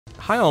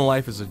High on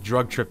life is a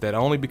drug trip that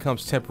only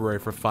becomes temporary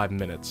for 5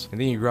 minutes, and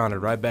then you're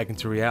grounded right back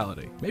into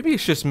reality. Maybe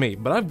it's just me,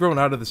 but I've grown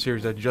out of the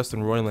series that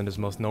Justin Roiland is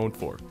most known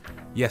for.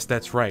 Yes,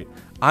 that's right.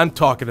 I'm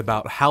talking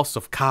about House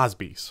of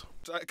Cosby's.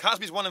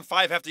 Cosby's 1 and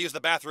 5 have to use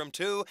the bathroom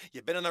too.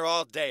 You've been in there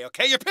all day,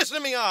 okay? You're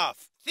pissing me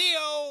off!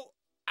 Theo,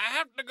 I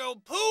have to go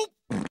poop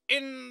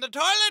in the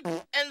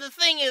toilet. And the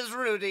thing is,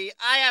 Rudy,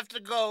 I have to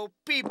go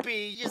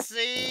pee-pee, you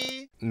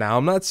see? Now,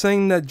 I'm not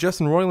saying that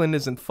Justin Roiland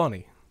isn't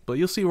funny, but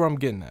you'll see where I'm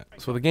getting at.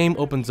 So the game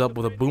opens up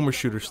with a boomer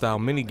shooter style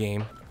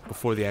minigame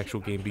before the actual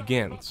game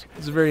begins.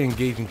 It's a very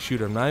engaging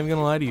shooter, I'm not even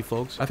gonna lie to you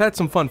folks. I've had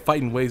some fun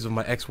fighting waves with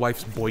my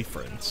ex-wife's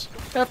boyfriends.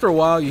 After a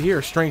while, you hear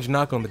a strange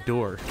knock on the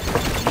door.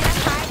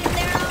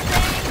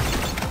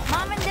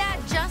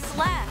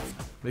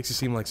 Makes it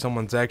seem like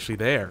someone's actually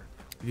there.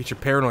 You get your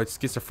paranoid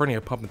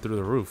schizophrenia pumping through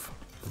the roof.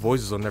 The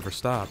voices will never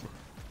stop.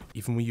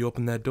 Even when you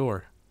open that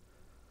door,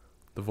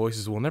 the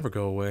voices will never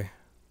go away.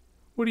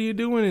 What are you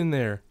doing in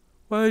there?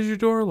 Why is your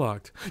door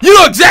locked? You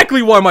know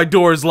exactly why my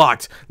door is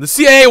locked! The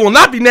CIA will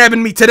not be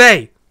nabbing me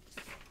today!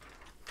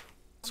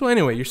 So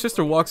anyway, your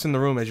sister walks in the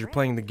room as you're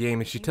playing the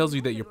game and she tells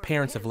you that your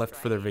parents have left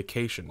for their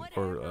vacation,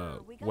 or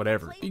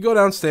whatever. You go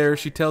downstairs,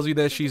 she tells you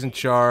that she's in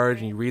charge,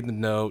 and you read the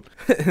note.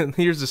 And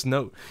here's this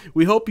note.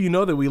 We hope you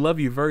know that we love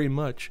you very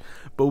much,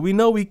 but we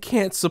know we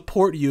can't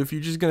support you if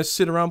you're just gonna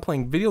sit around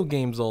playing video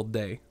games all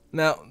day.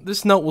 Now,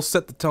 this note will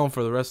set the tone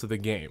for the rest of the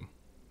game.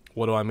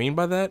 What do I mean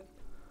by that?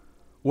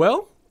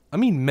 Well, I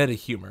mean meta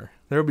humor.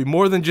 There will be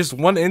more than just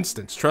one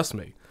instance, trust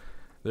me.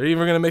 They're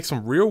even gonna make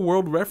some real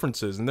world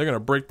references and they're gonna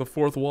break the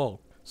fourth wall.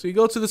 So you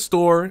go to the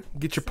store,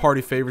 get your party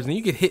favors, and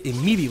you get hit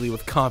immediately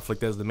with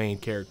conflict as the main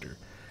character.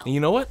 And you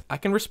know what? I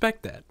can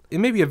respect that. It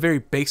may be a very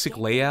basic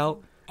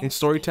layout in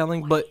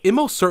storytelling, but it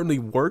most certainly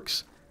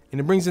works, and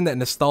it brings in that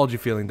nostalgia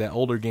feeling that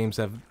older games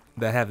have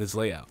that have this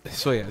layout.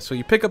 So yeah, so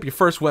you pick up your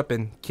first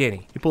weapon,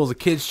 Kenny. He pulls a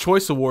Kid's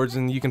Choice Awards,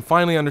 and you can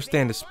finally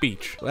understand his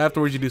speech. So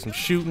afterwards, you do some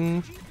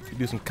shooting, you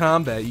do some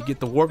combat, you get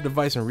the warp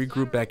device and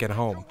regroup back at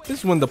home. This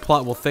is when the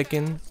plot will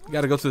thicken. You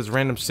gotta go to this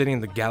random city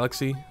in the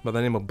galaxy by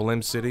the name of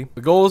Blim City.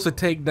 The goal is to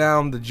take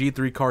down the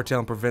G3 cartel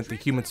and prevent the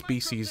human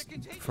species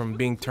from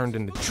being turned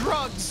into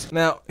drugs.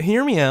 Now,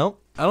 hear me out.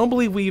 I don't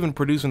believe we even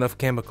produce enough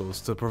chemicals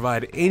to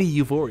provide any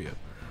euphoria.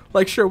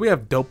 Like, sure, we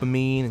have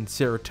dopamine and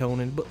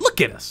serotonin, but look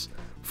at us.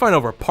 We find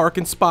over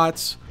parking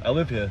spots. I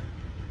live here.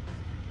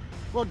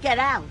 Well, get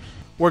out.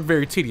 Work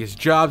very tedious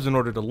jobs in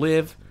order to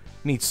live.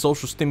 Need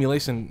social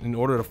stimulation in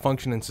order to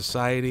function in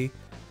society.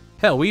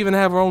 Hell, we even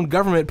have our own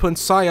government putting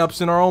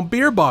psyops in our own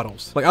beer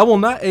bottles. Like, I will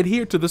not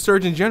adhere to the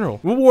Surgeon General.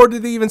 What war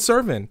did they even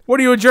serve in? What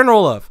are you a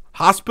general of?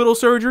 Hospital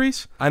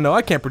surgeries? I know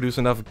I can't produce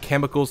enough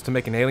chemicals to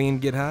make an alien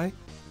get high.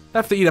 I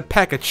have to eat a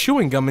pack of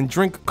chewing gum and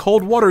drink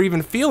cold water to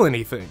even feel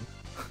anything.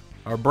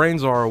 Our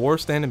brains are our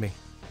worst enemy.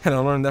 And I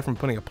learned that from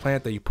putting a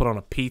plant that you put on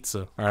a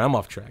pizza. Alright, I'm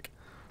off track.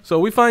 So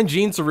we find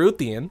Gene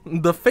Ceruthian,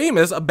 the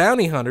famous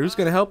bounty hunter who's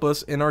going to help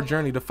us in our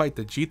journey to fight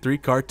the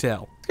G3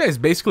 cartel. This guy is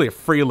basically a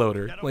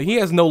freeloader. Like, he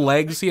has no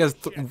legs, he has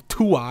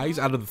 2 eyes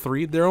out of the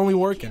 3, they're only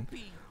working.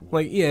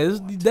 Like, yeah, he's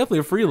definitely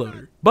a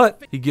freeloader.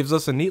 But he gives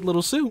us a neat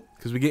little suit,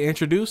 because we get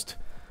introduced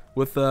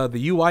with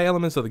the UI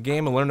elements of the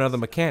game and learn other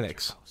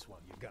mechanics.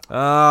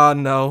 Ah,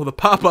 no, the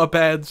pop-up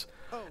ads.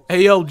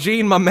 Hey, yo,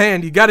 Gene, my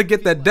man, you gotta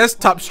get that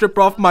desktop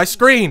stripper off my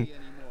screen.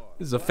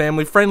 This is a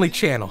family-friendly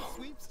channel.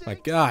 My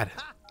God.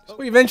 So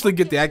we eventually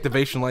get the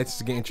activation lights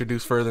to get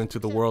introduced further into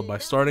the world by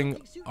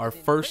starting our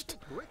first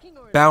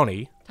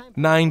bounty,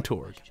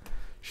 9torg.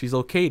 She's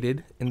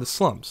located in the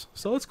slums.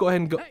 So let's go ahead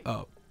and go.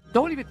 Oh.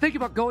 Don't even think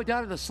about going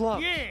down to the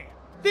slums. Yeah,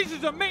 this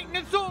is a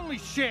maintenance-only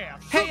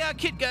shaft. Hey,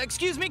 kid,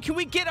 excuse me, can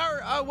we get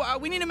our,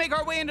 we need to make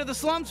our way into the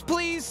slums,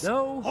 please?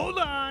 No. Hold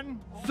on.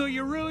 So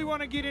you really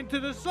want to get into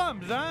the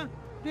slums, huh?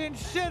 Then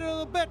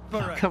settle a bet for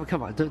us.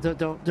 Come on,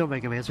 don't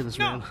make him answer this,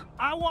 man. No,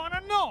 I want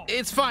to know.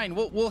 It's fine,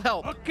 we'll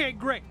help. Okay,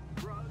 great.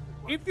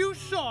 If you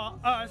saw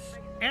us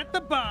at the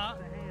bar,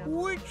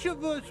 which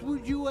of us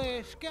would you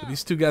ask out?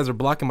 These 2 guys are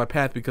blocking my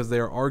path because they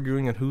are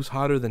arguing on who's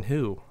hotter than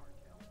who.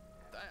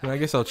 I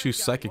guess I'll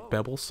choose Psychic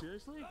Pebbles.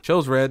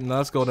 Chose red, now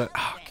let's go to...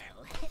 Oh, okay.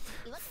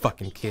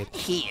 Fucking kid.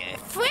 Here,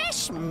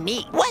 fresh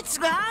meat. What's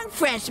wrong,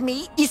 fresh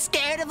meat? You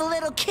scared of a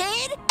little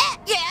kid?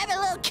 Yeah, I'm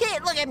a little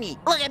kid. Look at me.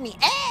 Look at me.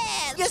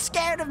 You're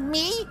scared of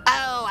me?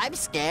 Oh, I'm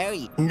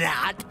scary.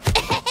 Not.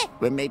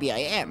 Well, maybe I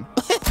am.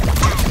 You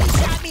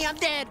shot me, I'm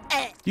dead.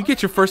 You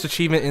get your first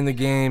achievement in the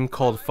game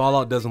called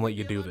Fallout Doesn't Let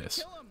You Do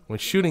This. When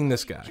shooting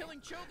this guy.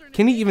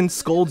 Kenny even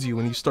scolds you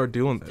when you start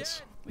doing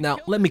this. Now,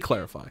 let me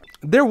clarify.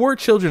 There were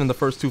children in the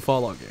first 2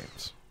 Fallout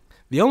games.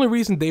 The only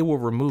reason they were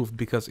removed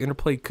because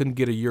Interplay couldn't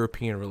get a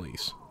European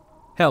release.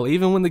 Hell,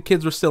 even when the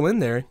kids were still in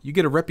there, you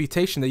get a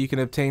reputation that you can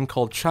obtain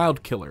called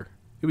Child Killer.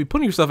 You'll be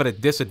putting yourself at a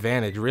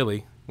disadvantage,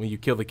 really, when you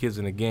kill the kids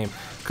in the game.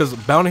 Because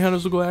bounty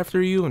hunters will go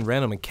after you in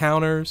random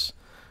encounters.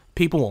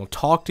 People won't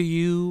talk to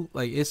you.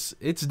 Like, it's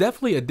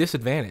definitely a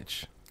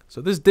disadvantage. So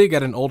this dig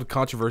at an old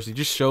controversy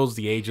just shows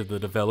the age of the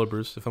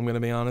developers, if I'm going to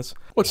be honest.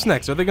 What's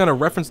next? Are they going to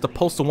reference the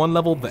Postal 1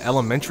 level, the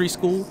elementary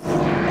school?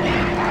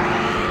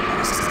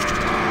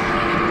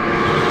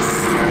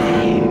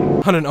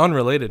 On an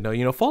unrelated note,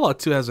 you know, Fallout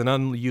 2 has an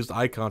unused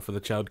icon for the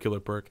child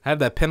killer perk. I have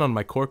that pin on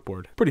my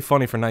corkboard. Pretty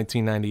funny for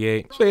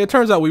 1998. So yeah, it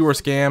turns out we were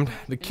scammed.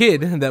 The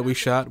kid that we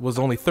shot was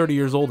only 30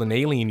 years old in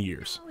alien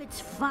years. Oh,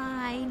 it's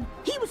fine.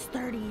 He was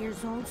 30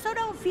 years old, so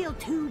don't feel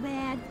too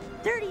bad.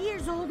 30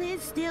 years old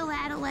is still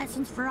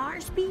adolescence for our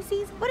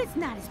species, but it's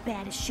not as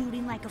bad as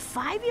shooting like a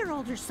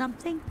 5-year-old or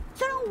something.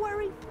 So don't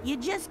worry, you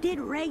just did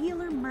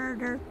regular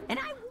murder, and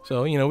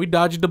So, you know, we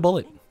dodged a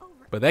bullet,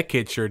 but that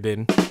kid sure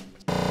didn't.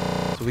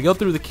 So we go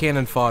through the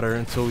cannon fodder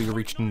until we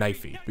reach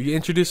Knifey. We get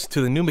introduced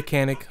to the new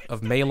mechanic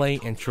of melee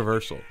and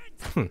traversal.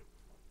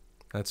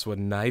 That's what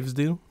knives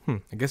do?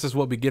 I guess that's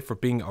what we get for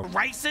being a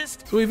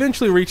racist. So we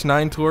eventually reach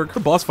 9-Torg. Her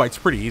boss fight's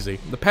pretty easy.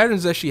 The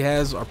patterns that she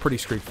has are pretty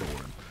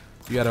straightforward.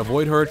 You gotta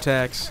avoid her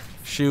attacks,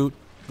 shoot,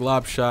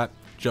 glob shot,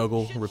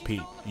 juggle,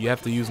 repeat. You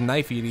have to use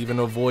Knifey to even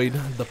avoid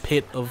the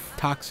pit of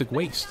toxic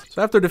waste.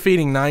 So after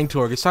defeating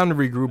 9-Torg, it's time to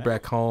regroup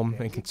back home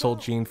and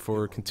consult Gene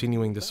for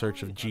continuing the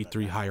search of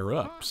G3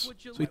 higher-ups.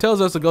 So he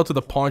tells us to go to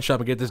the pawn shop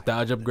and get this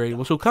dodge upgrade,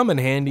 which will come in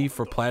handy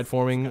for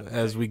platforming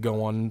as we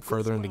go on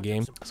further in the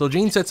game. So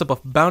Gene sets up a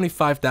bounty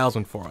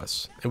 5,000 for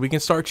us, and we can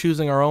start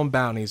choosing our own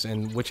bounties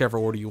in whichever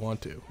order you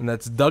want to. And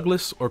that's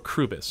Douglas or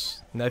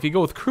Krubis. Now if you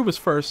go with Krubis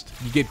first,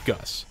 you get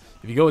Gus.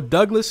 If you go with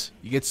Douglas,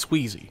 you get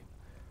Squeezy.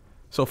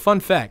 So fun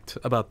fact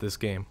about this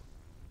game,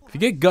 if you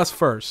get Gus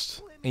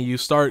first and you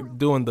start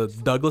doing the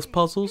Douglas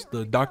puzzles,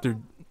 the Dr.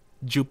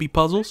 Joopy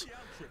puzzles,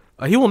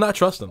 he will not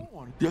trust them.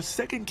 Your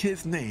second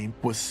kid's name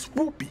was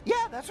Swoopy.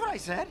 Yeah, that's what I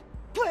said.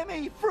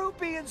 Plimmy,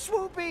 Froopy, and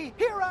Swoopy,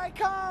 here I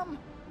come.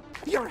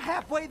 You're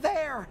halfway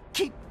there.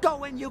 Keep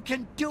going, you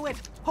can do it.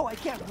 Oh, I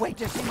can't wait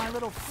to see my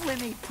little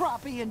Flimmy,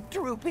 Proppy, and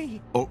Droopy.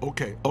 Oh,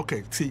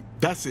 okay, see,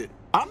 that's it.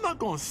 I'm not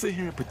gonna sit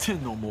here and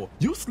pretend no more.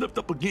 You slipped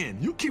up again.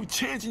 You keep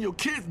changing your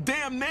kids'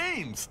 damn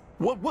names.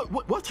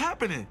 What's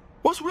happening?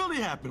 What's really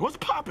happening? What's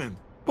popping?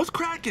 What's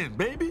cracking,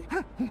 baby?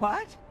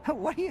 What?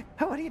 What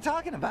are you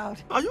talking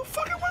about? Are you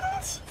fucking with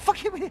us?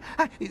 Fucking with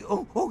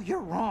Oh, you're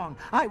wrong.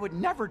 I would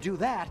never do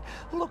that.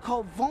 Look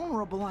how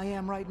vulnerable I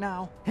am right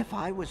now. If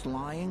I was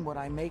lying, would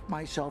I make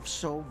myself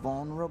so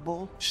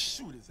vulnerable?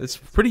 It's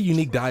pretty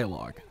unique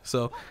dialogue.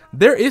 So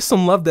there is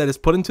some love that is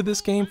put into this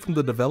game from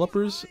the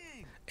developers.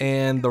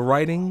 And the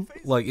writing,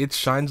 like, it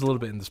shines a little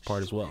bit in this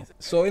part as well.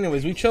 So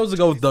anyways, we chose to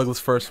go with Douglas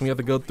first, and we have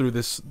to go through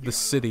this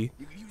city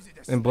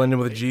and blend in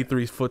with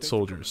G3's foot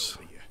soldiers.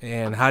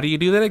 And how do you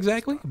do that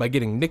exactly? By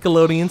getting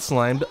Nickelodeon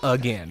slimed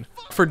again.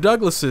 For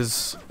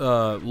Douglas's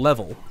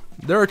level,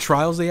 there are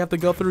trials they have to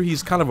go through.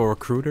 He's kind of a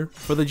recruiter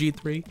for the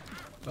G3.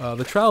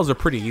 The trials are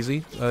pretty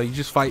easy. You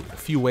just fight a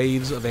few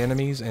waves of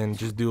enemies and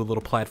just do a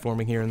little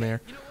platforming here and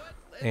there.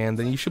 And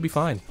then you should be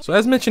fine. So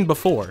as mentioned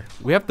before,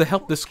 we have to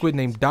help this squid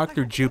named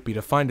Dr. Joopy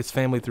to find his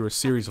family through a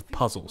series of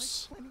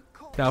puzzles.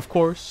 Now of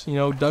course, you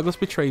know, Douglas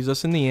betrays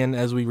us in the end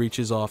as we reach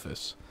his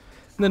office.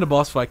 And then the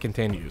boss fight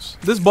continues.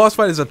 This boss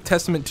fight is a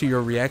testament to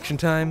your reaction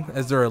time,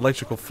 as there are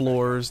electrical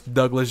floors,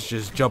 Douglas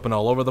just jumping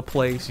all over the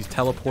place, he's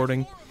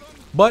teleporting.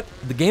 But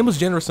the game was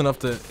generous enough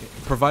to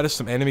provide us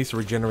some enemies to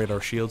regenerate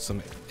our shields,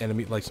 some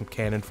enemy like some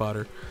cannon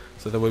fodder,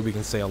 so that way we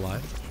can stay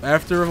alive.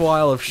 After a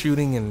while of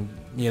shooting and,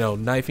 you know,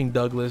 knifing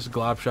Douglas,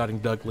 glob-shotting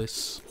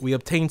Douglas, we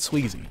obtain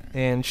Squeezy,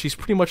 and she's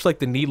pretty much like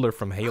the Needler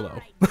from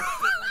Halo.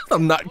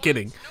 I'm not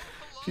kidding.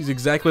 She's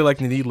exactly like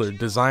the Needler,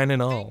 design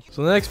and all.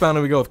 So the next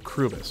bounty we go with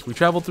Krubis. We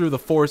travel through the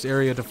forest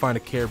area to find a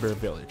Care Bear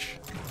village.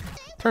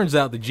 Turns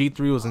out the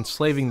G3 was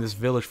enslaving this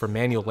village for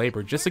manual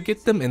labor just to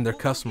get them and their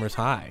customers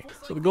high.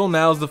 So the goal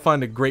now is to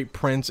find a great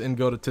prince and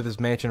go to this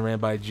mansion ran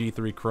by a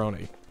G3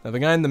 crony. Now the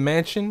guy in the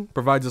mansion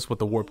provides us with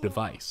the warp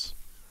device.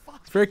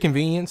 It's very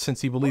convenient since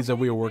he believes that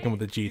we are working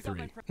with the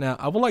G3. Now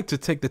I would like to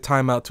take the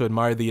time out to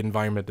admire the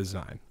environment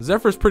design.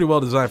 Zephyr is pretty well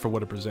designed for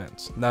what it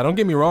presents. Now don't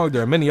get me wrong,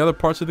 there are many other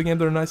parts of the game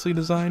that are nicely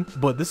designed,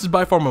 but this is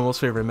by far my most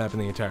favorite map in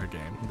the entire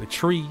game. The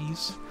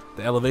trees,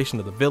 the elevation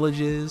of the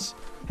villages,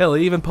 hell,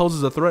 it even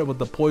poses a threat with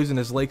the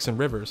poisonous lakes and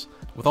rivers,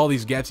 with all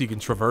these gaps you can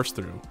traverse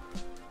through.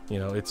 You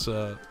know, it's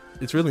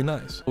really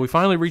nice. We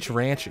finally reach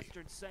Ranchi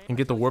and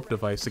get the warp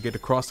device to get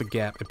across the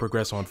gap and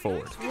progress on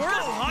forward. You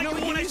know,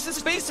 we can use the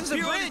space as a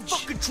bridge.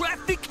 Fucking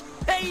traffic.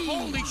 Hey!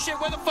 Holy shit,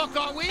 where the fuck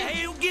are we?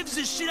 Hey, who gives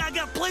a shit? I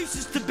got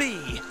places to be.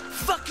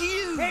 Fuck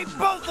you! Hey,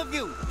 both of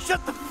you!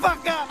 Shut the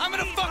fuck up! I'm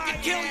gonna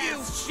fucking kill you!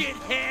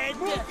 Shithead!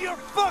 Move your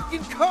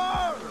fucking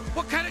car!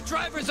 What kind of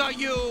drivers are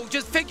you?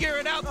 Just figure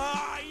it out.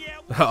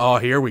 Oh,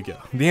 here we go.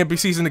 The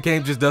NPCs in the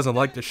game just doesn't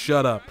like to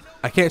shut up.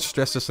 I can't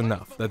stress this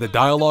enough, that the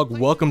dialogue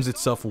welcomes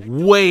itself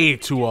way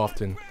too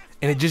often,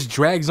 and it just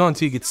drags on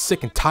till you get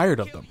sick and tired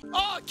of them.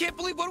 Oh, I can't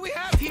believe what we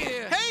have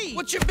here. Hey!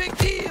 What's your big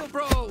deal,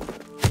 bro?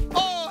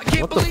 Oh, I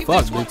can't What the believe fuck,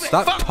 this. dude? What-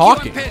 Stop fuck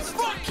talking. You, I'm pissed.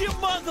 Fuck your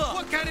mother!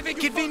 What kind of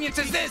inconvenience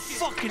is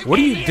this? What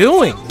are you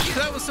doing?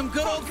 That was some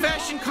good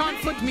old-fashioned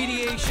conflict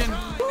mediation.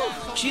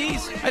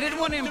 Jeez, I didn't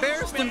want to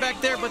embarrass them back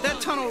there, but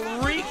that tunnel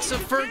reeks of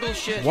Fergal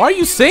shit. Why are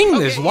you saying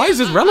this? Why is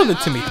this relevant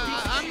to me?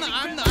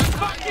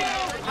 Fuck you!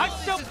 I'm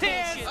still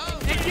pissed!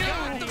 And you!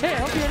 Hey, I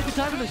hope you had a good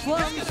time in the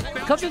slums.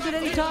 Come visit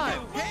any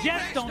time.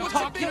 Just don't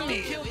talk to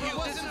me!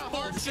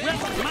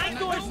 My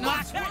door's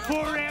locked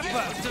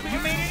forever. You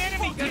made an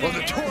enemy. Well,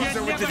 the doors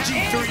are with the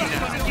G3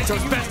 now, so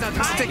it's best not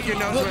to stick your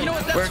nose Well, you know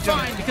what? That's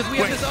fine, because we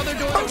have this other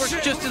door that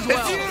works just as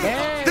well.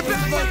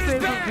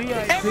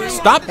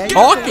 Stop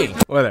talking!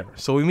 Whatever.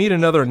 So we meet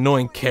another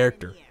annoying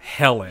character,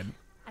 Helen.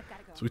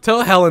 So we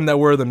tell Helen that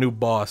we're the new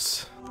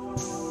boss. I'm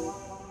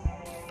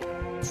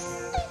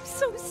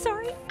so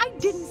sorry. I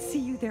didn't see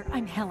you there.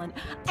 I'm Helen.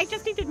 I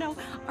just need to know,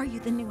 are you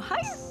the new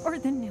hire or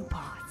the new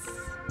boss?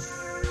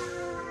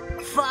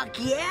 Fuck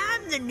yeah,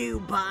 I'm the new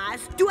boss.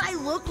 Do I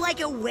look like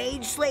a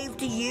wage slave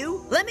to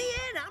you? Let me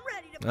in, I'm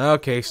ready to...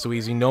 Okay,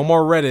 Sweezy, no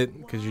more Reddit,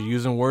 because you're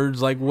using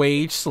words like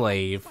wage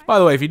slave. By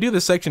the way, if you do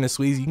this section of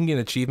Sweezy, you can get an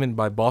achievement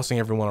by bossing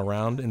everyone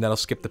around, and that'll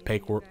skip the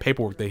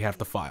paperwork they have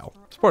to file.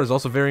 This part is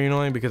also very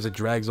annoying because it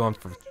drags on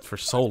for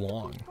so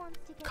long.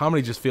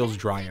 Comedy just feels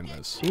dry in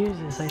this.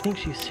 Jesus, I think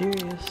she's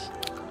serious.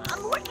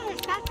 I'm working as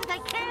fast as I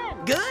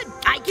can. Good,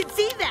 I can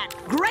see that.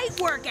 Great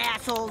work,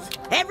 assholes.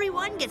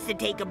 Everyone gets to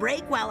take a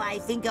break while I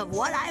think of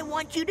what I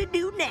want you to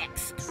do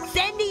next.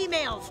 Send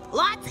emails.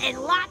 Lots and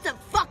lots of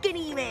fucking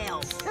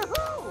emails.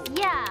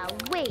 Yeah,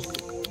 wait.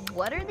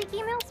 What are the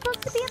emails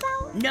supposed to be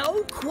about?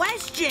 No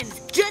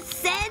questions. Just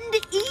send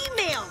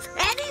emails.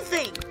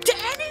 Anything. To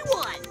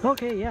anyone.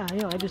 Okay, yeah,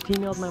 I just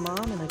emailed my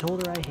mom and I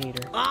told her I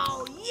hate her.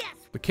 Oh, yes.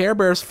 The Care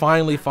Bears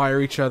finally fire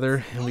each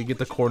other, and we get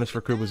the coordinates for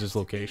Krubus'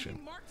 location.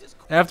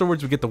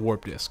 Afterwards, we get the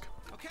warp disk.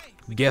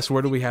 Guess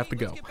where do we have to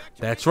go?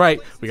 That's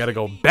right, we gotta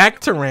go back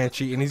to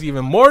Ranchi, and he's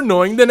even more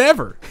annoying than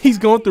ever. He's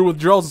going through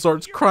withdrawals and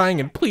starts crying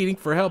and pleading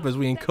for help as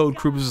we encode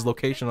Krubus'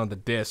 location on the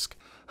disk.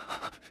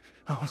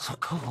 Oh, it's so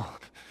cool.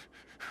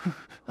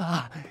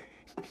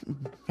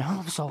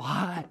 I'm so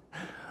hot.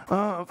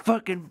 Oh, I'm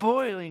fucking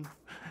boiling.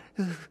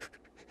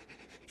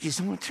 Does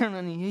someone turn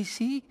on the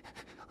AC?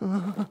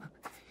 So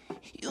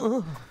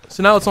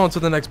now it's on to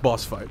the next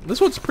boss fight.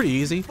 This one's pretty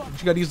easy.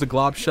 You gotta use the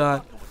glob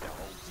shot.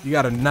 You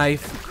got a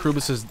knife,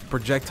 Krubus'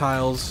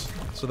 projectiles,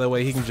 so that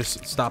way he can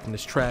just stop in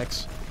his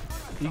tracks.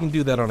 You can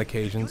do that on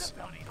occasions.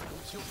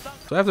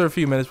 So after a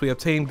few minutes, we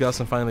obtain Gus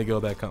and finally go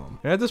back home.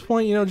 And at this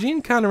point,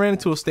 Gene kind of ran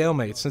into a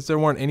stalemate since there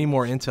weren't any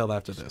more intel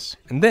after this.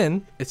 And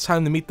then, it's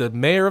time to meet the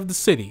mayor of the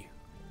city,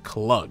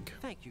 Klug.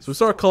 So we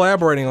start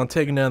collaborating on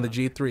taking down the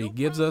G3. He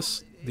gives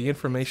us the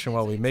information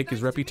while we make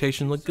his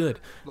reputation look good.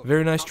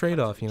 Very nice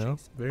trade-off,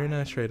 Very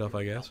nice trade-off,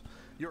 I guess.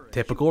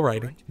 Typical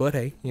writing, but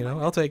hey,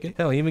 I'll take it.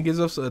 Hell, he even gives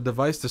us a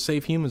device to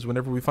save humans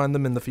whenever we find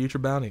them in the future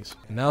bounties.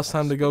 And now it's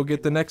time to go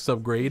get the next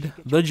upgrade,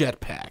 the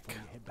jetpack.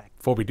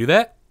 Before we do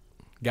that,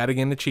 gotta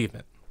get an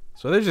achievement.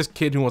 So there's this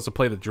kid who wants to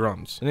play the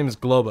drums. His name is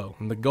Globo,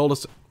 and the goal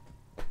is...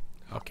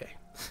 Okay.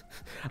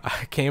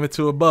 I came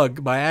into a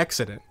bug by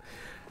accident.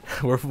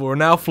 We're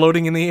now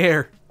floating in the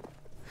air.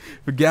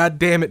 But god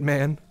damn it,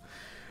 man.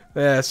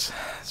 Yes,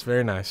 it's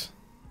very nice.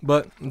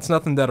 But it's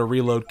nothing that a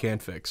reload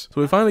can't fix.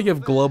 So we finally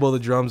give Globo the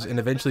drums and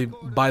eventually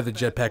buy the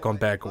jetpack on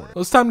back order. So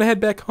it's time to head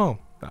back home.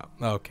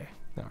 Oh, okay.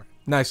 All right.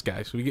 Nice,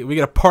 guys. We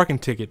get a parking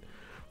ticket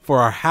for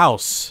our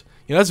house.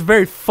 That's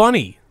very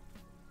funny.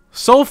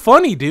 So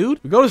funny,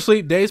 dude. We go to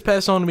sleep, days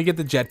pass on, and we get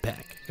the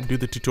jetpack and do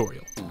the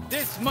tutorial.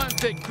 This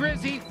month at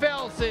Grizzy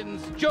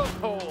Felson's Joke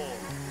Hole.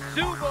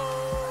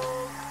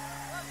 Subo!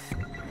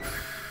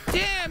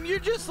 Damn, you're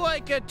just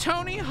like a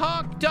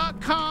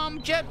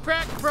TonyHawk.com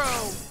jetpack pro.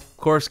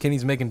 Of course,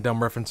 Kenny's making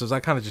dumb references.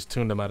 I kind of just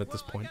tuned him out at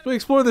this point. We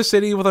explore the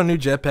city with our new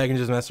jetpack and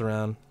just mess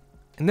around.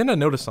 And then I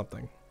noticed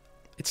something.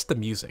 It's the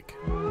music.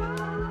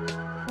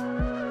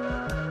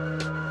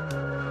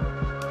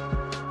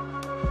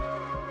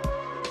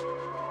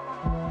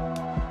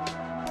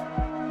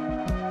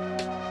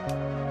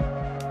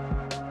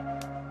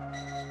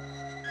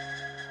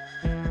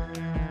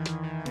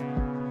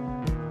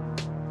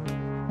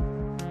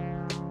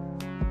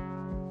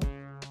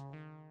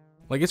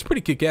 Like, it's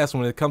pretty kick-ass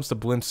when it comes to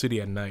Blimp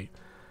City at night.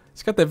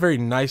 It's got that very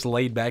nice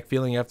laid-back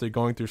feeling after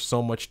going through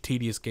so much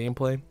tedious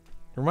gameplay. It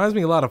reminds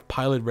me a lot of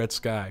Pilot Red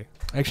Sky.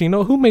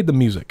 Actually, who made the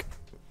music?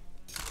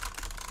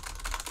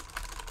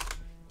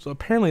 So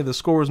apparently the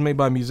score was made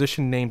by a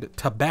musician named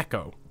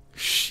Tobacco.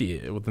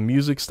 Shit, with the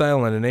music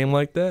style and a name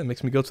like that, it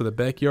makes me go to the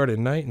backyard at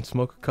night and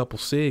smoke a couple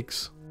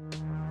cigs.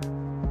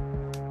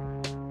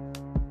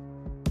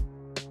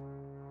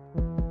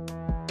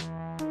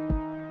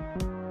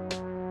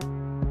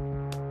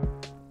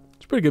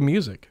 Pretty good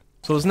music.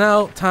 So it's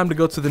now time to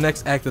go to the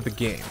next act of the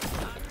game.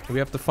 We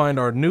have to find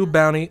our new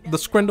bounty, the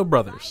Scrindle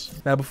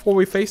Brothers. Now before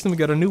we face them, we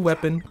got a new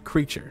weapon,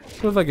 Creature. It's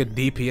sort of like a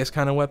DPS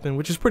kind of weapon,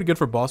 which is pretty good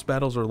for boss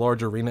battles or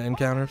large arena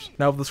encounters.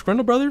 Now with the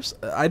Scrindle Brothers,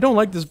 I don't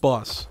like this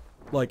boss,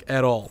 like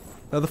at all.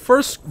 Now the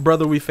first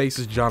brother we face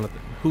is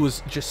Jonathan, who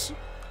is just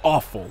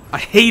awful. I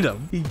hate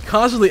him. He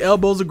constantly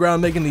elbows the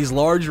ground making these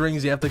large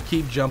rings you have to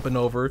keep jumping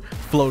over,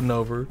 floating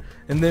over.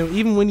 And then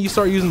even when you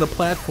start using the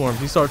platforms,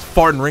 he starts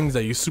farting rings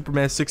at you,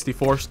 Superman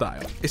 64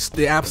 style. It's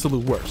the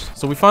absolute worst.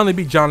 So we finally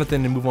beat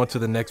Jonathan and move on to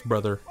the next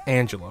brother,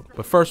 Angelo.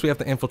 But first we have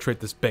to infiltrate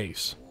this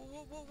base.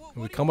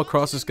 and we come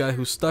across this guy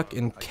who's stuck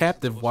in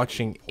captive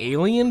watching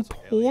alien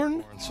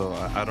porn. So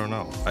I don't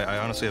know. I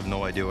honestly have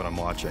no idea what I'm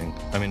watching.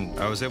 I mean,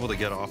 I was able to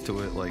get off to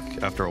it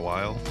like after a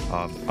while.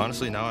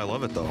 Honestly, now I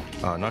love it though.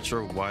 Not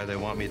sure why they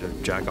want me to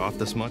jack off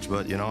this much,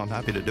 but you know, I'm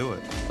happy to do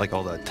it. Like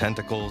all the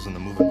tentacles and the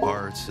moving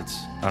parts.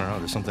 I don't know,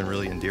 there's something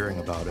really endearing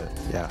about it.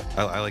 Yeah,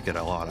 I like it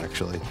a lot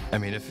actually. I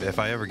mean, if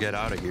I ever get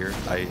out of here,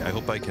 I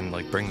hope I can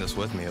like bring this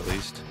with me at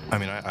least. I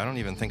mean, I don't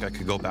even think I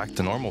could go back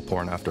to normal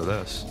porn after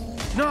this.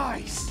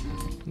 Nice!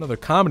 Another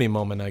comedy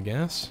moment, I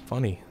guess.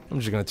 Funny. I'm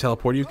just gonna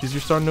teleport you because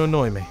you're starting to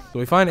annoy me. So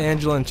we find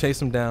Angela and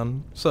chase him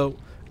down. So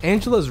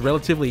Angela is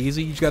relatively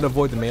easy. You just gotta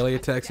avoid the melee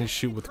attacks and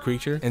shoot with the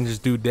creature and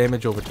just do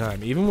damage over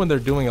time, even when they're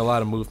doing a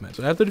lot of movement.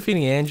 So after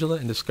defeating Angela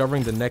and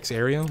discovering the next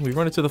area, we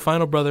run into the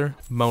final brother,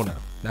 Mona.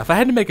 Now if I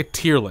had to make a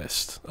tier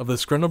list of the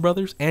Skrindle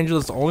brothers,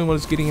 Angela's the only one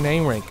who's getting an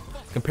A rank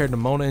compared to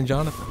Mona and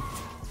Jonathan.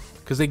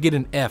 Because they get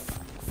an F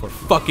for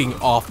fucking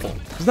awful.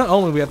 Because not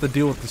only do we have to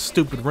deal with the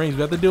stupid rings,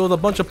 we have to deal with a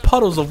bunch of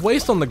puddles of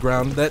waste on the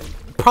ground that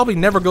probably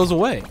never goes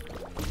away.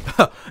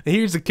 And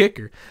here's the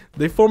kicker.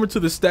 They form into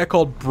this stat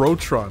called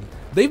Brotron.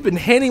 They've been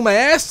handing my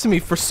ass to me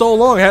for so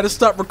long I had to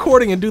stop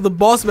recording and do the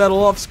boss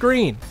battle off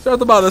screen. So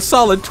after about a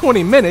solid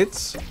 20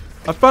 minutes,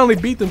 I finally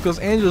beat them because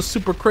Angela's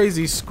super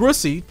crazy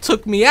Scrussy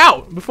took me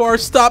out before I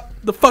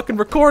stopped the fucking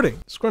recording.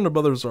 Skrindle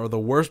brothers are the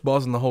worst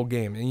boss in the whole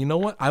game, and you know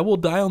what? I will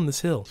die on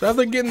this hill. So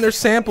after getting their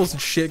samples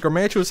and shit,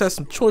 Garmantuous has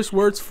some choice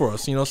words for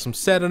us, you know, some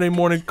Saturday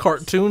morning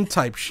cartoon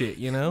type shit,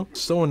 you know?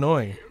 So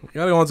annoying. We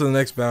gotta go on to the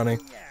next bounty.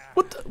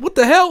 What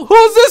the hell? Who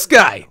is this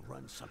guy?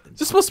 Is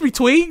this supposed to be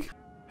Tweeg?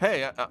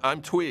 Hey,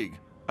 I'm Tweeg.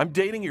 I'm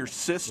dating your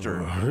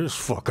sister. This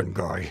fucking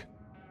guy.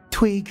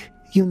 Tweeg,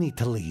 you need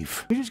to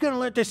leave. You're just gonna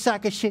let this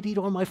sack of shit eat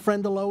all my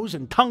friendalos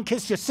and tongue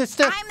kiss your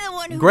sister? I'm the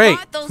one who Great.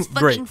 bought those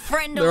Great. fucking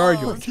friendalos. They're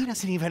arguing. Look, he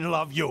doesn't even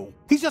love you.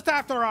 He's just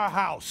after our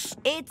house.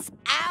 It's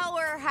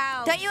our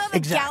house. Don't you have a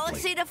Exactly.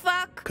 galaxy to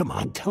fuck? Come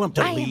on, tell him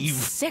to I leave. am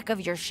sick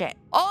of your shit.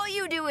 All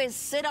you do is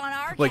sit on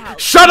our Like,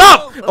 couch. shut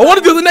up! I want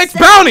to do the next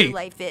bounty!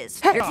 Life is.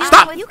 Stop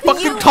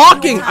fucking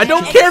talking! I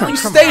don't care if you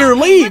stay or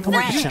leave!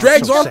 It just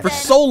drags on for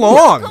so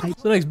long!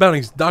 So the next bounty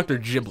is Dr.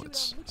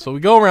 Giblets. So we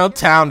go around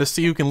town to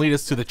see who can lead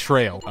us to the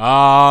trail.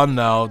 Oh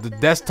no, the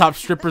desktop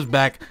stripper's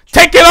back.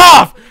 Take it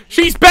off!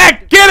 She's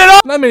back! Get it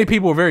off! Not many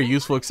people were very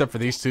useful except for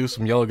these two,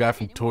 some yellow guy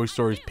from Toy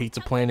Story's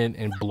Pizza Planet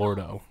and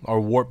Blordo, our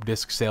warp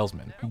disc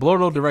salesman.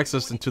 Blordo directs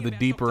us into the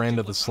deeper end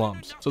of the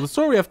slums. So the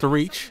store we have to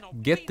reach,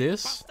 get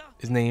this,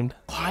 is named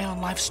High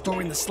on Life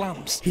Store in the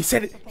Slums. He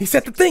said it! He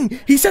said the thing!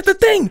 He said the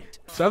thing!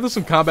 So after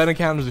some combat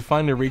encounters, we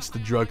finally reach the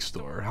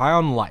drugstore, High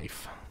on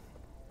Life.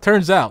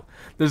 Turns out,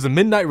 there's a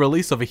midnight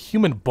release of a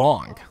human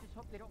bong.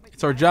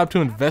 It's our job to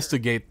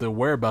investigate the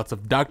whereabouts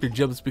of Dr.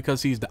 Giblets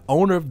because he's the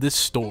owner of this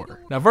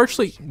store. Now,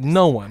 virtually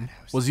no one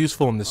was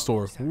useful in this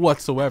store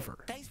whatsoever.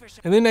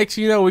 And then next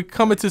you know, we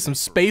come into some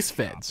space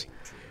feds.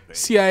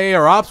 CIA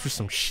or ops for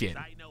some shit.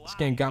 This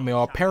game got me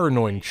all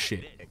paranoid and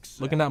shit.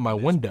 Looking out my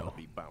window,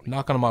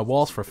 knocking on my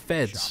walls for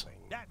feds.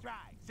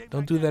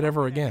 Don't do that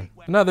ever again.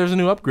 But now there's a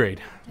new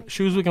upgrade.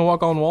 Shoes we can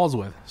walk on walls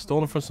with.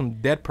 Stolen from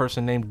some dead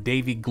person named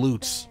Davy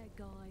Glutes.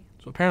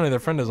 So apparently their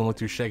friend doesn't look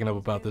too shaken up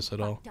about this at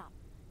all.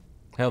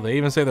 Hell, they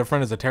even say their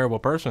friend is a terrible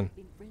person.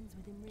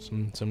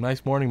 Some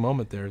nice morning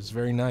moment there. It's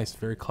very nice,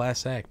 very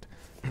class act.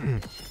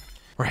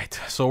 Right,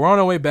 so we're on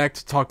our way back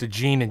to talk to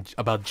Gene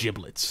about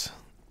Giblets.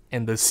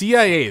 And the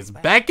CIA is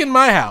back in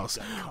my house.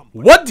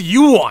 What do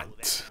you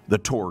want? The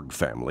Torg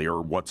family,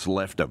 or what's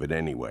left of it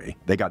anyway,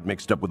 they got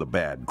mixed up with a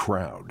bad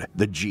crowd,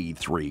 the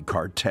G3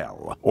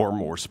 cartel, or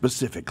more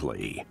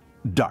specifically,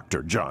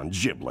 Dr. John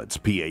Giblets,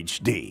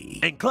 PhD.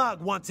 And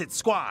Clog wants it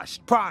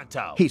squashed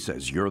pronto. He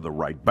says you're the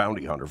right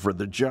bounty hunter for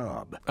the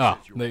job. Ah,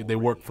 they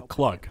work for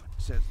Clug.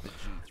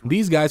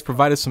 These guys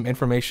provide us some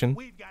information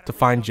to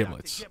find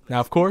Giblets. Now,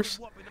 of course,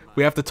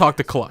 we have to talk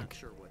to Clug.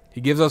 He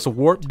gives us a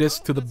warp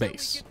disk to the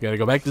base. We gotta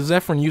go back to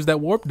Zephyr and use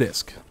that warp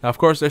disk. Now, of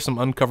course, there's some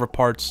uncovered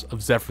parts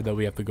of Zephyr that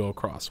we have to go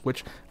across,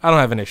 which I don't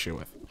have an issue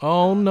with.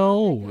 Oh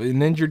no,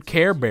 an injured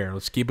Care Bear.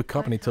 Let's keep it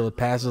company till it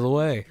passes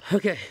away.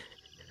 Okay,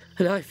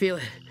 now I feel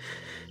it.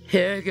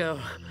 Here I go.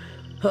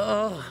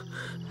 Oh,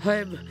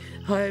 I'm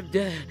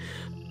dead.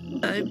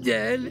 I'm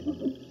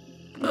dead.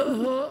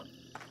 Oh.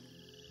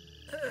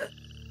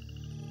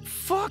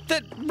 Fuck,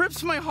 that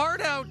rips my heart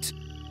out.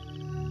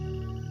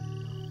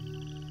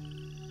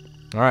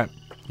 Alright,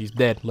 he's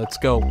dead. Let's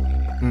go.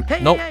 Hey,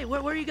 nope. hey,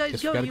 where are you guys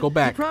Guess going? we gotta go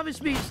back. You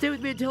promised me to stay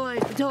with me until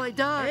I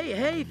die.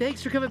 Hey,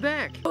 thanks for coming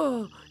back.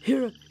 Oh,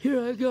 here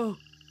I go.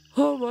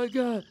 Oh my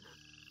god.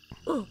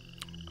 Oh.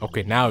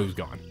 Okay, now he's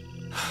gone.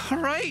 All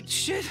right,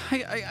 shit.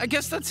 I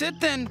guess that's it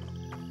then.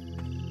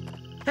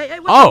 Hey,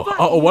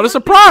 what a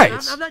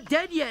surprise! I'm not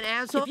dead yet,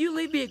 asshole. If you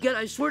leave me again,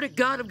 I swear to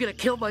God, I'm gonna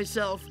kill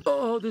myself.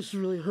 Oh, this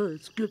really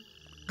hurts.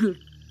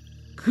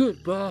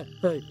 Goodbye.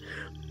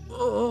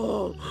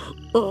 Oh.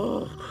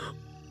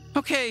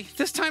 Okay,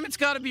 this time it's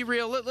got to be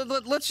real.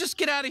 Let's just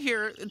get out of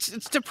here.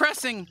 It's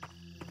depressing.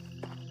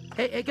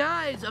 Hey,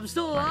 guys, I'm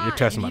still alive. You're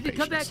testing my You need to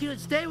come patience. back here and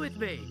stay with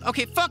me.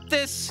 Okay, fuck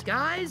this.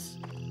 Guys,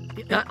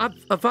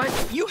 I'm fine.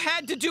 You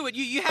had to do it.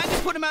 You had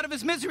to put him out of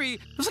his misery.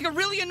 It was like a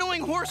really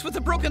annoying horse with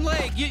a broken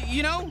leg.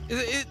 You know?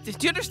 Do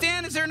you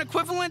understand? Is there an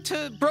equivalent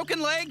to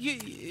broken leg?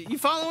 You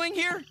following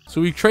here?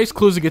 So we trace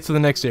clues to get to the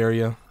next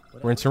area,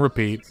 rinse and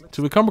repeat,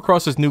 till we come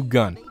across this new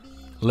gun.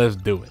 Let's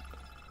do it.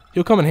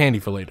 He'll come in handy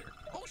for later.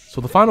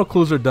 So the final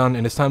clues are done,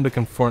 and it's time to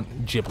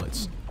confront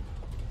Giblets.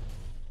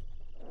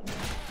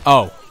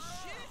 Oh.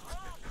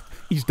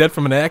 He's dead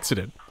from an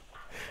accident.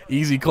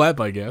 Easy clap,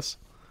 I guess.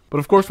 But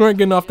of course, we aren't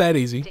getting off that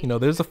easy. You know,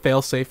 there's a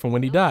failsafe for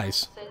when he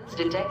dies.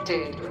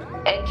 Detected.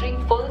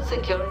 Entering full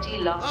security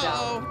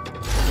lockdown.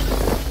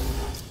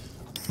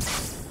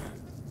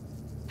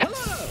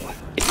 Hello!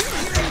 If you're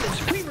hearing this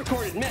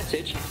pre-recorded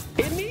message,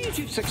 it means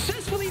you've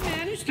successfully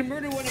managed to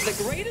murder one of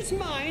the greatest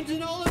minds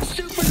in all of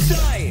super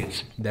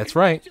science. That's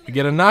right. We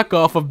get a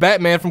knockoff of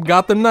Batman from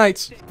Gotham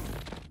Knights.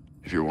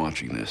 If you're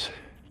watching this,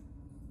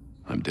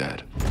 I'm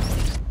dead.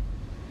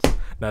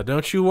 Now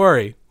don't you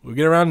worry, we'll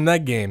get around in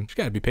that game. Just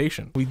gotta be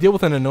patient. We deal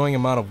with an annoying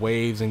amount of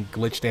waves and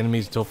glitched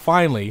enemies until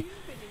finally,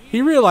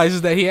 he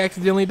realizes that he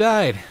accidentally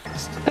died.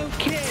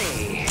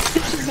 Okay,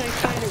 this is my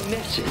final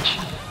message.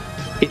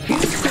 If you're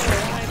still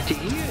alive to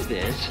hear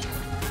this,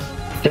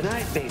 then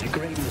I've made a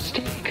great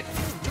mistake.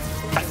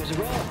 I was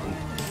wrong.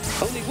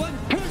 Only one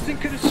person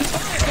could have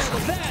survived all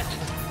of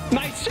that.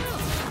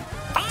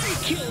 Myself! I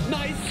killed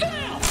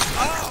myself!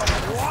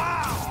 Oh,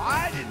 wow!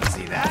 I didn't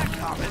see that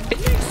coming. It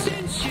makes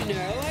sense, you know.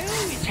 I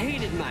always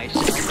hated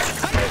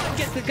myself. I knew I'd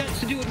get the guts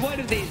to do it one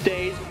of these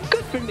days.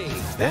 Good for me.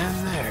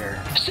 Been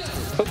there. So,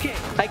 okay,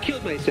 I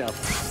killed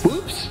myself.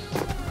 Whoops.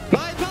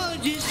 My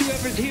apologies to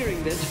whoever's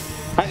hearing this.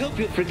 I hope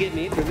you'll forgive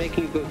me for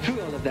making you go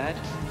through all of that.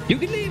 You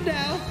can leave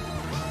now.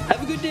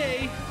 Have a good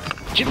day.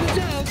 Giblets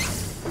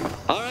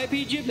out.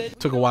 R.I.P. Giblet.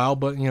 Took a while,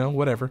 but you know,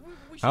 whatever.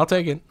 I'll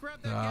take it.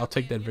 I'll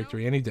take that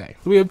victory any day.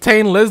 We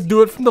obtain Let's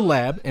Do It from the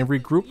lab and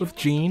regroup with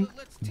Gene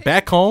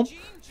back home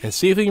and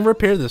see if we can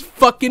repair this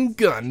fucking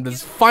gun,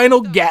 this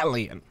final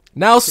Gatlian.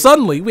 Now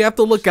suddenly we have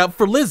to look out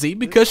for Lizzie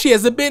because she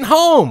hasn't been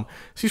home.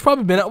 She's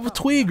probably been out with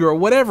Twig or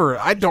whatever.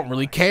 I don't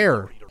really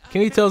care.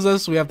 Kenny tells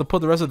us we have to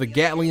put the rest of the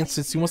Gatlian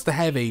since he wants to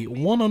have a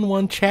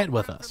one-on-one chat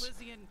with us.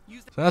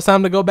 So now it's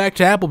time to go back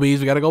to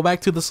Applebee's. We gotta go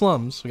back to the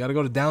slums. We gotta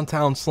go to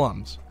downtown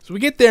slums. So we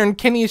get there and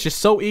Kenny is just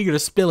so eager to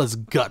spill his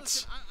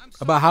guts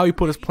about how he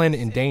put his planet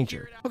in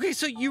danger. Okay,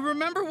 so you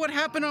remember what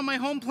happened on my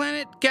home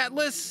planet,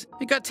 Gatlas?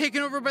 It got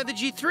taken over by the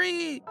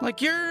G3,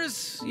 like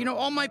yours. You know,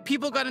 all my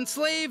people got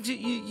enslaved.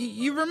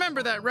 You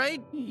remember that,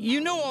 right?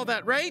 You know all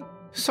that, right?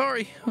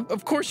 Sorry,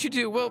 of course you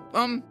do. Well,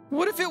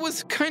 what if it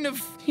was kind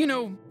of, you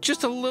know,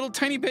 just a little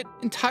tiny bit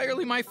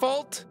entirely my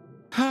fault?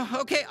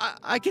 Okay,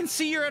 I can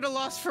see you're at a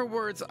loss for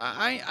words.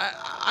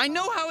 I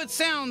know how it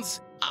sounds.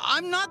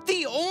 I'm not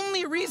the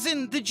only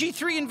reason the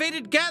G3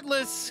 invaded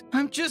Gatlas.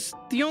 I'm just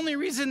the only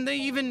reason they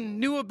even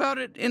knew about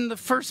it in the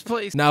first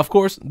place. Now, of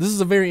course, this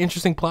is a very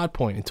interesting plot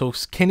point until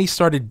Kenny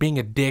started being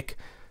a dick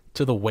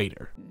to the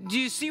waiter. Do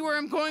you see where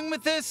I'm going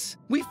with this?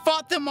 We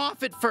fought them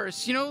off at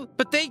first, you know,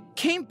 but they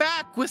came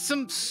back with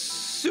some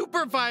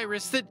super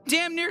virus that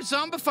damn near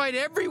zombified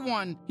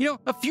everyone. You know,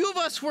 a few of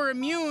us were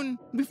immune.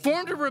 We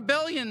formed a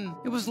rebellion.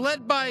 It was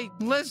led by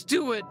Let's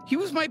Do It. He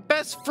was my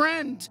best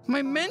friend,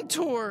 my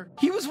mentor.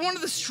 He was one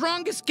of the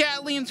strongest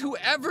Gatlians who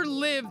ever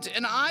lived,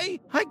 and I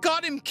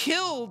got him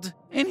killed.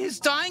 In his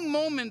dying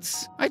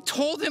moments, I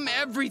told him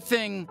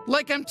everything,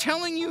 like I'm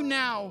telling you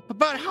now,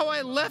 about how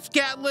I left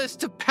Gatlas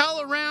to pal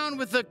around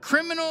with a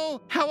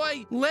criminal, how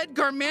I led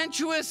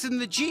Garmantuous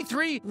and the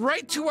G3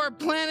 right to our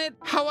planet,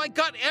 how I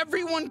got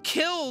everyone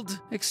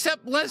killed,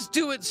 except Let's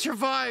Do It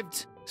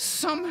survived.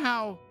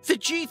 Somehow, the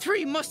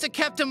G3 must have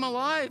kept him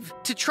alive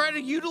to try to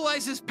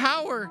utilize his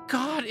power.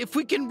 God, if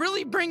we can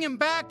really bring him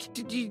back,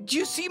 do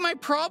you see my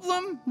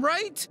problem,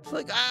 right?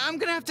 Like, I'm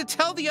gonna have to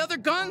tell the other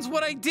guns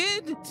what I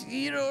did,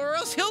 you know, or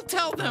else he'll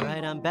tell them. All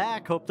right, I'm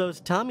back. Hope those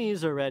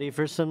tummies are ready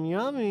for some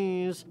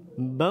yummies.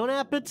 Bon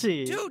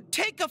appetit. Dude,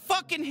 take a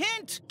fucking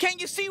hint.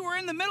 Can't you see we're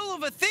in the middle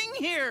of a thing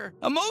here?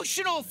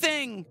 Emotional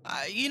thing.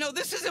 You know,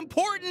 this is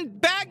important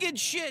baggage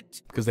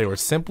shit. Because they were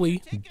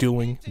simply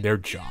doing their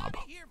job.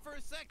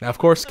 Now, of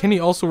course, Kenny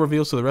also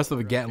reveals to the rest of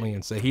the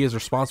Gatlians that he is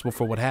responsible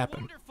for what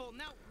happened.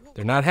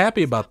 They're not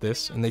happy about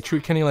this, and they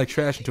treat Kenny like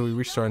trash until we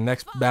reach our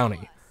next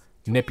bounty,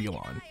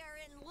 Nipulon.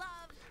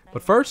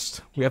 But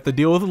first, we have to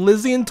deal with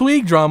Lizzie and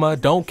Twig drama.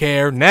 Don't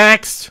care.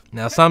 Next!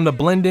 Now it's time to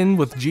blend in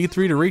with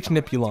G3 to reach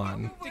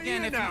Nipulon.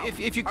 Again,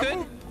 if you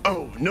could.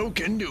 Oh, no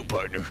can do,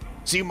 partner.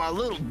 See, my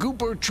little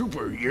gooper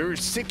trooper here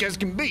is sick as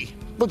can be.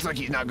 Looks like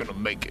he's not gonna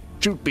make it.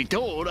 Truth be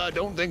told, I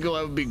don't think he'll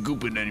ever be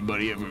gooping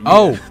anybody ever again.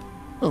 Oh!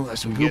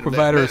 Unless we The get group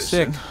provider is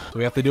sick, so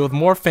we have to deal with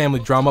more family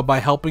drama by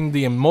helping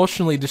the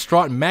emotionally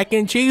distraught Mac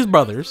and Cheese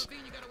brothers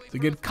to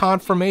get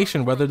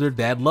confirmation whether their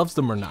dad loves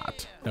them or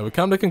not. Now we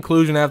come to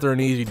conclusion after an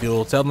easy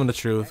duel, tell them the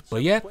truth,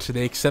 but yet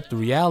they accept the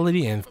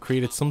reality and have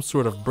created some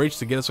sort of bridge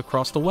to get us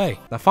across the way.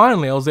 Now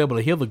finally I was able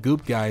to heal the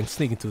goop guy and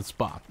sneak into the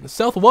spot. The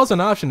stealth was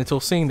an option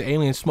until seeing the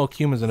aliens smoke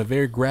humans in a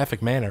very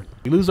graphic manner.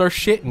 We lose our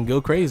shit and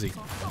go crazy.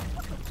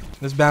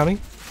 This bounty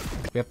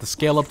We have to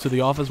scale up to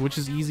the office, which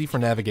is easy for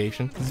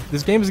navigation.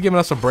 This game is giving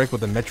us a break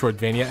with the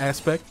Metroidvania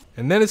aspect.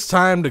 And then it's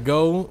time to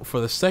go for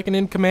the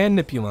second-in-command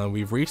Nipulon.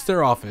 We've reached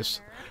their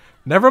office.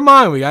 Never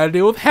mind, we gotta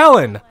deal with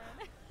Helen.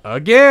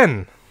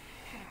 Again.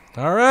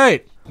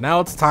 Alright,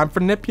 now it's time for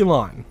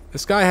Nipulon.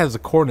 This guy has the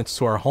coordinates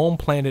to our home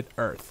planet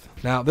Earth.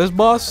 Now, this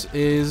boss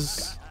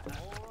is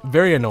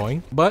very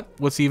annoying, but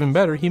what's even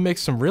better, he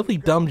makes some really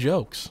dumb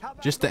jokes,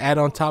 just to add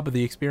on top of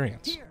the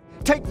experience.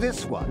 Take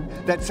this one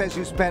that says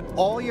you spent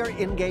all your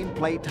in-game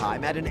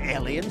playtime at an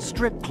alien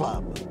strip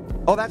club.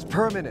 Oh, that's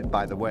permanent,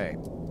 by the way.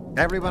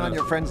 Everyone on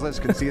your friends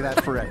list can see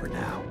that forever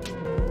now.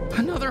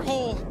 Another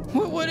hole.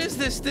 What is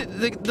this?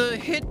 The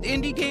hit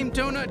indie game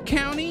Donut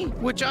County,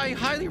 which I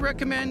highly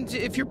recommend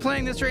if you're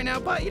playing this right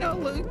now. But you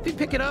know,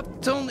 pick it up.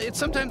 It's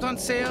sometimes on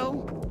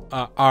sale.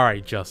 All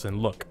right, Justin.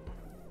 Look,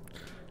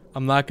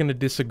 I'm not gonna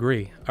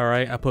disagree. All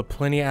right, I put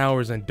plenty of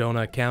hours in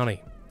Donut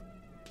County.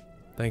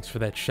 Thanks for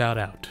that shout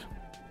out.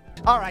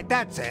 All right,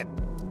 that's it.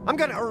 I'm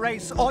gonna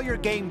erase all your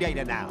game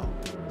data now.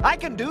 I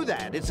can do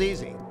that. It's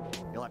easy.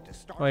 You'll have to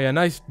start. Oh yeah,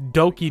 nice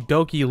Doki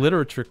Doki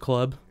Literature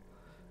Club.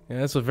 Yeah,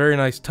 that's a very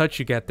nice touch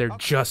you got there,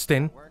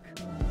 Justin.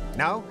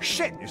 No?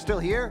 Shit, you're still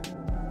here?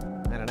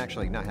 I don't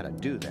actually know how to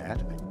do that.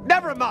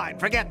 Never mind,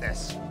 forget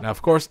this. Now,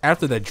 of course,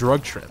 after that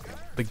drug trip,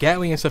 the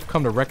Gatlians have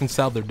come to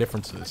reconcile their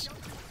differences.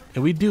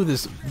 And we do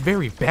this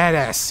very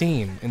badass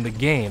scene in the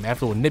game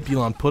after what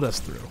Nipulon put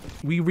us through.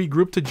 We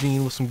regroup to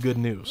Gene with some good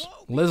news.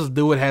 Let's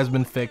Do It has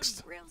been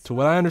fixed to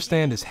what I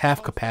understand is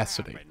half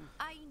capacity.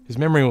 His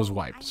memory was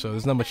wiped, so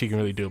there's not much he can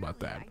really do about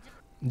that.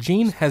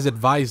 Gene has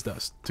advised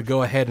us to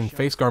go ahead and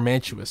face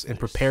Garmantuous and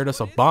prepared us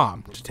a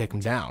bomb to take him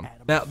down.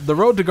 Now, the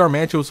road to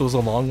Garmantuous was a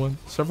long one.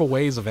 Several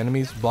waves of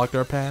enemies blocked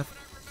our path.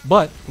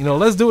 But, you know,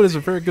 Let's Do It is a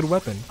very good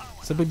weapon,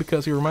 simply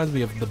because he reminds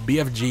me of the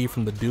BFG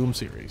from the Doom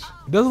series.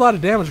 It does a lot of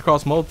damage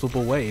across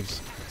multiple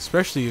waves,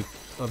 especially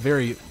a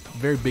very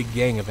big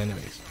gang of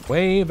enemies.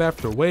 Wave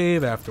after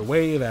wave after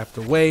wave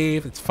after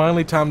wave, it's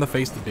finally time to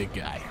face the big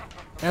guy.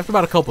 After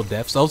about a couple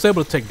deaths, I was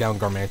able to take down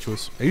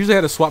Garmantuous. I usually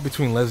had to swap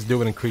between Let's Do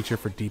It and Creature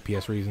for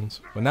DPS reasons.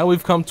 But now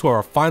we've come to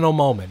our final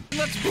moment.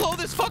 Let's blow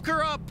this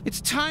fucker up!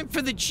 It's time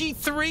for the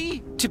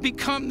G3 to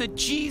become the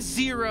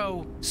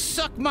G0.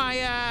 Suck my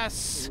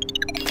ass!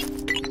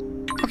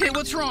 Okay,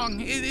 what's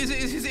wrong?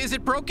 Is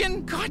it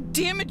broken? God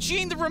damn it,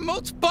 Gene, the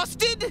remote's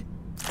busted?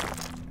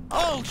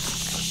 Oh,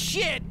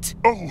 shit!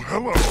 Oh,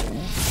 hello.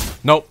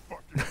 Nope.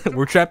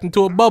 We're trapped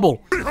into a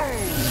bubble.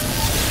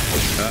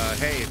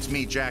 Hey, it's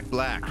me, Jack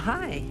Black.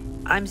 Hi,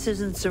 I'm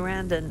Susan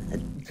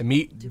Sarandon. And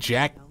meet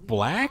Jack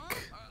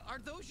Black?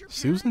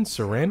 Susan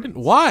Sarandon?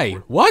 Why?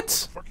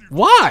 What?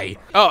 Why?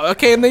 Oh,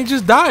 okay, and they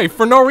just die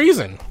for no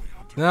reason.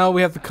 Now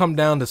we have to come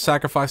down to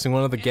sacrificing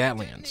one of the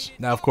Gatlians.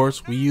 Now, of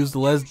course, we use the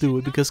Let's Do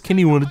It because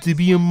Kenny wanted to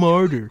be a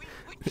martyr.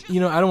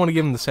 You know, I don't want to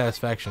give him the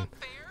satisfaction,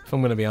 if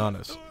I'm going to be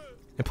honest.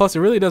 And plus, it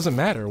really doesn't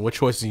matter what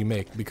choices you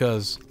make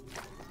because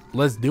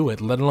Let's Do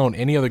It, let alone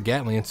any other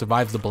Gatlian,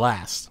 survives the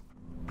blast.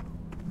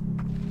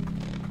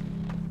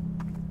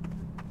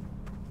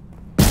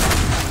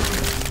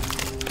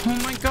 Oh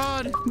my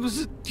god, it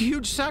was a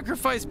huge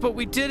sacrifice, but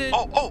we did it.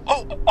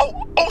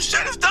 Oh,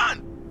 shit, it's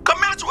done!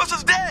 Garmantuous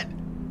is dead!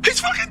 He's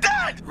fucking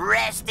dead!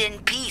 Rest in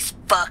peace,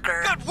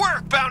 fucker. Good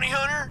work, bounty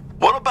hunter!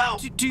 What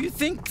about... Do you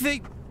think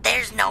they...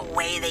 There's no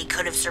way they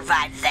could have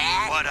survived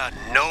that. What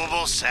a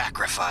noble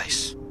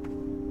sacrifice.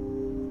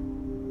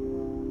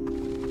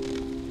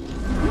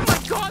 Oh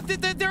my god,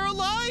 they're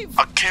alive!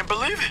 I can't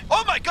believe it!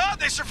 Oh my god,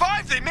 they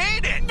survived! They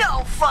made it!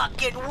 No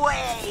fucking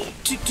way!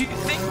 Do you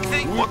think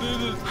they...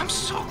 I'm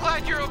so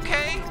glad you're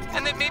okay,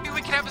 and that maybe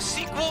we can have a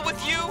sequel with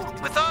you,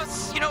 with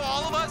us, you know,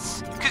 all of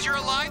us, because you're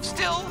alive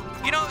still,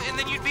 you know, and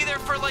then you'd be there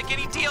for like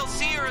any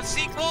DLC or a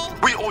sequel.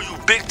 We owe you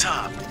big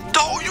time. The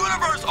whole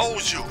universe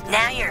owes you.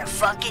 Now you're a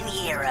fucking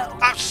hero.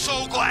 I'm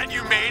so glad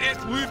you made it.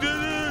 We did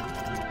it.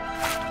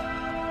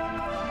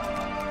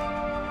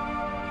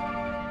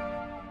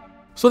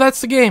 So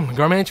that's the game.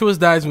 Garmantuous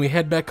dies and we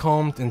head back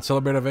home and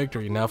celebrate our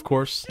victory. Now, of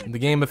course, the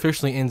game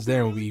officially ends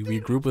there and we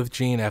regroup with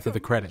Gene after the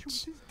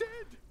credits.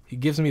 He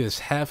gives me this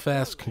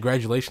half-assed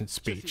congratulations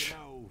speech.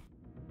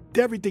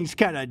 Everything's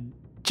kind of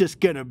just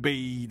gonna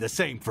be the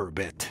same for a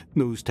bit.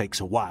 News takes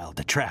a while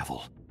to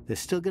travel. There's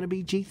still gonna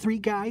be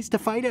G3 guys to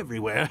fight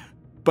everywhere.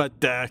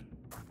 But,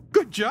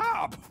 good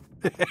job!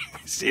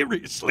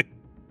 Seriously.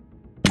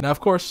 Now, of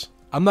course,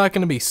 I'm not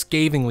going to be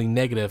scathingly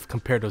negative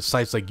compared to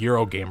sites like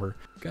Eurogamer.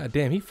 God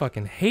damn, he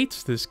fucking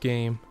hates this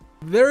game.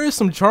 There is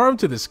some charm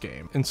to this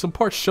game, and some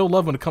parts show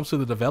love when it comes to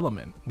the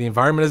development. The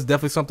environment is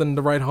definitely something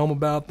to write home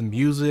about, the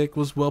music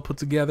was well put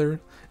together,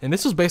 and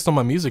this was based on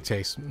my music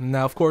taste.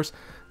 Now, of course,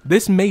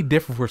 this may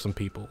differ for some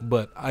people,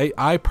 but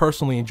I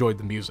personally enjoyed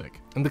the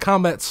music. And the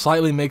combat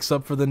slightly makes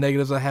up for the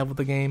negatives I have with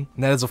the game,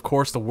 and that is, of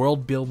course, the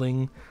world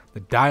building, the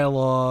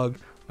dialogue,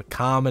 the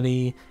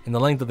comedy, and the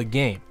length of the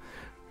game.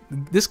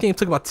 This game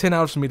took about 10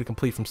 hours for me to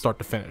complete from start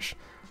to finish.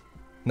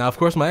 Now, of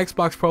course, my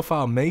Xbox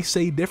profile may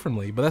say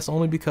differently, but that's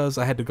only because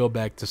I had to go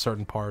back to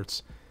certain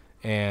parts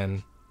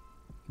and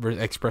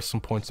express some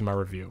points in my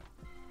review.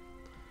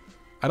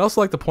 I'd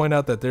also like to point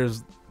out that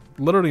there's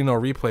literally no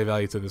replay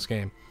value to this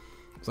game.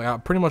 It's like I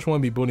pretty much want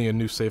to be booting a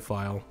new save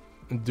file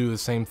and do the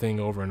same thing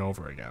over and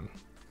over again.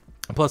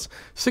 And plus,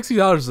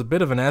 $60 is a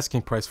bit of an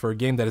asking price for a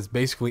game that is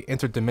basically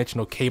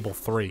interdimensional Cable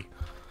 3.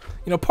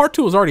 You know, Part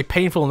 2 was already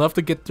painful enough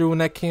to get through when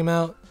that came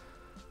out.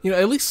 You know,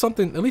 at least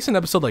an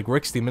episode like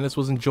 60 Minutes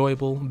was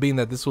enjoyable, being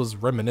that this was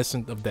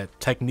reminiscent of that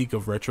technique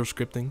of retro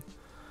scripting.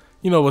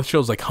 You know, with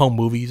shows like Home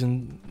Movies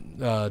and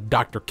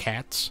Dr.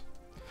 Katz.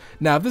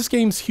 Now, if this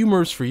game's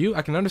humor is for you,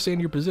 I can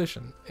understand your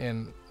position,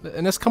 and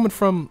that's coming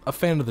from a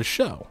fan of the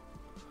show.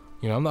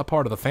 You know, I'm not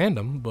part of the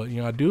fandom, but,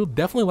 you know, I do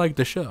definitely like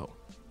the show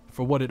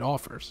for what it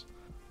offers.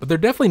 But there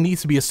definitely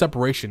needs to be a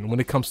separation when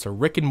it comes to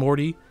Rick and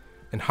Morty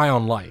and High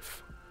on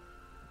Life.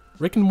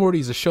 Rick and Morty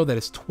is a show that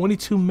is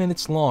 22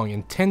 minutes long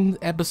and 10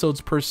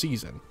 episodes per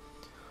season.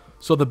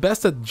 So the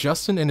best that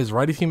Justin and his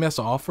writing team has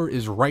to offer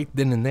is right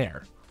then and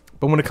there.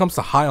 But when it comes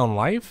to High on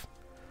Life,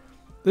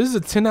 this is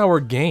a 10-hour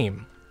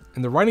game,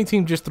 and the writing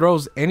team just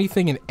throws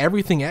anything and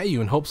everything at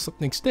you and hopes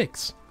something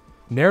sticks.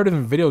 Narrative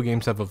in video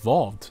games have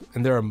evolved,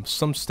 and there are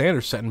some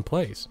standards set in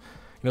place.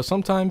 You know,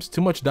 sometimes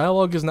too much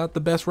dialogue is not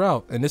the best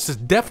route, and this is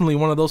definitely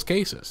one of those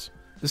cases.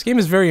 This game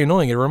is very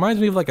annoying. It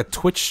reminds me of like a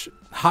Twitch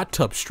hot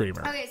tub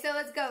streamer. Okay, so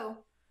let's go.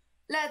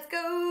 Let's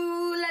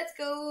go, let's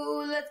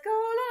go, let's go.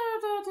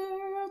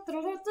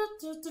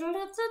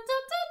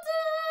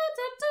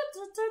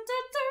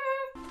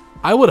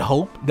 I would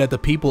hope that the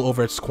people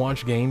over at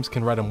Squanch Games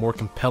can write a more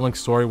compelling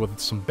story with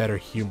some better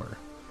humor.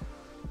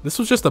 This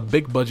was just a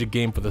big budget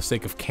game for the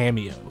sake of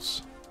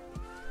cameos.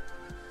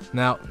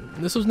 Now,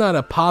 this was not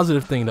a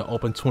positive thing to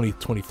open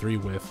 2023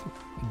 with,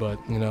 but,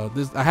 you know,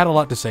 I had a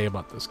lot to say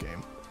about this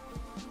game.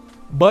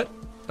 But,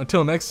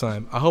 until next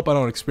time, I hope I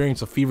don't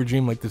experience a fever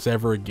dream like this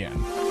ever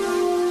again.